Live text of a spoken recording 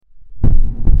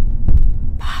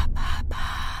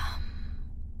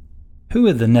Who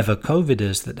are the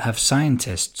never-COVIDers that have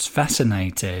scientists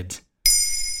fascinated?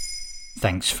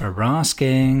 Thanks for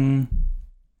asking.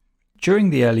 During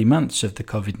the early months of the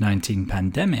COVID-19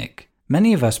 pandemic,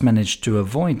 many of us managed to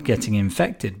avoid getting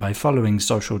infected by following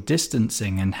social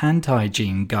distancing and hand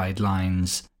hygiene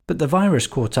guidelines. But the virus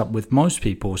caught up with most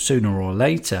people sooner or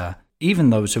later, even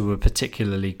those who were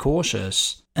particularly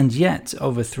cautious. And yet,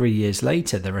 over 3 years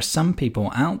later, there are some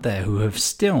people out there who have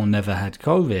still never had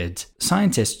COVID.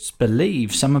 Scientists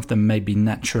believe some of them may be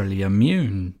naturally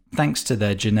immune, thanks to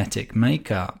their genetic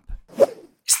makeup.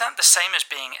 Is that the same as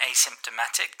being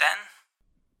asymptomatic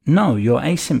then? No, you're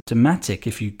asymptomatic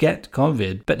if you get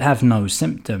COVID but have no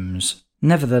symptoms.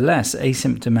 Nevertheless,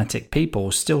 asymptomatic people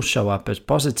still show up as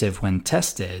positive when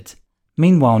tested.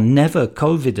 Meanwhile,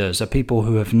 never-COVIDers are people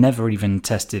who have never even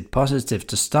tested positive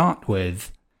to start with.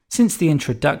 Since the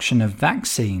introduction of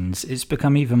vaccines, it's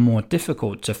become even more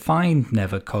difficult to find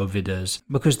never-COVIDers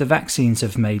because the vaccines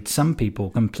have made some people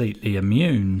completely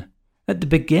immune. At the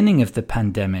beginning of the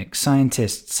pandemic,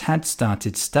 scientists had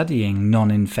started studying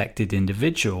non-infected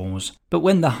individuals, but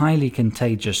when the highly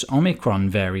contagious Omicron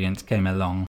variant came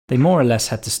along, they more or less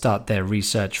had to start their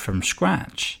research from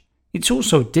scratch. It's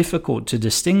also difficult to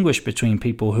distinguish between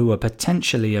people who are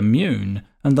potentially immune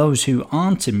and those who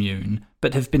aren't immune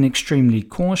but have been extremely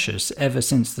cautious ever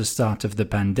since the start of the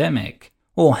pandemic,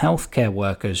 or healthcare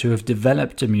workers who have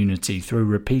developed immunity through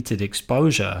repeated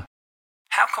exposure.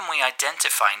 How can we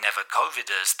identify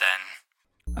never-COVIDers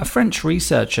then? A French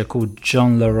researcher called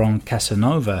Jean-Laurent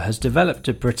Casanova has developed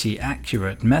a pretty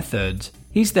accurate method.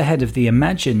 He's the head of the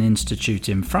Imagine Institute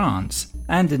in France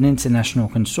and an international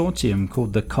consortium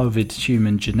called the COVID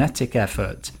Human Genetic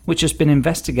Effort, which has been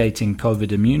investigating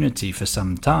COVID immunity for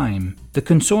some time. The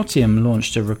consortium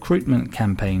launched a recruitment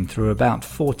campaign through about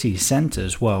 40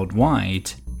 centres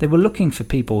worldwide. They were looking for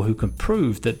people who could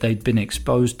prove that they'd been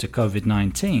exposed to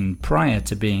COVID-19 prior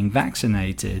to being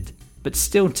vaccinated, but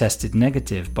still tested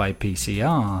negative by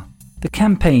PCR. The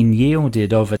campaign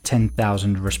yielded over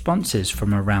 10,000 responses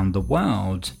from around the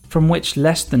world, from which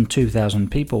less than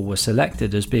 2,000 people were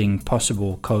selected as being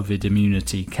possible COVID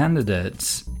immunity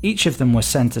candidates. Each of them was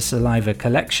sent a saliva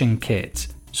collection kit,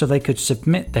 so they could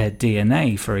submit their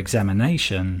DNA for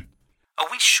examination. Are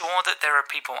we sure that there are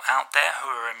people out there who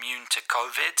are immune to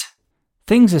COVID?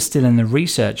 Things are still in the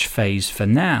research phase for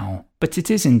now, but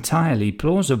it is entirely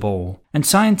plausible, and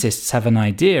scientists have an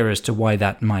idea as to why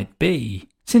that might be.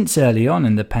 Since early on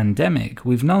in the pandemic,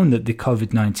 we've known that the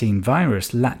COVID-19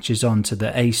 virus latches onto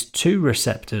the ACE2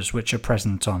 receptors which are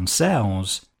present on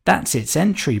cells. That's its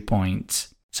entry point.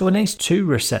 So an ACE2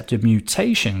 receptor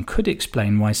mutation could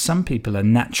explain why some people are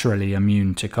naturally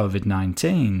immune to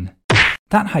COVID-19.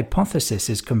 That hypothesis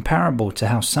is comparable to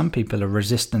how some people are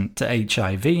resistant to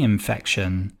HIV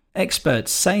infection.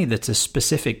 Experts say that a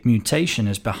specific mutation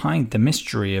is behind the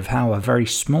mystery of how a very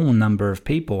small number of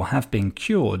people have been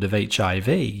cured of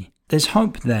HIV. There's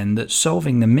hope then that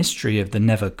solving the mystery of the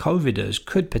never-COVIDers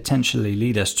could potentially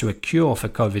lead us to a cure for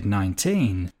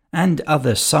COVID-19 and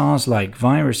other SARS-like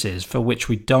viruses for which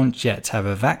we don't yet have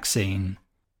a vaccine.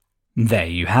 There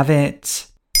you have it.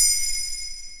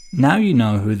 Now you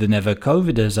know who the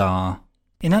never-COVIDers are.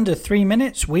 In under 3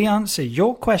 minutes, we answer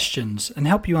your questions and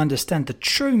help you understand the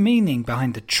true meaning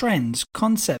behind the trends,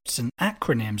 concepts, and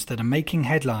acronyms that are making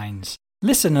headlines.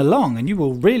 Listen along and you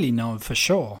will really know for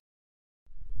sure.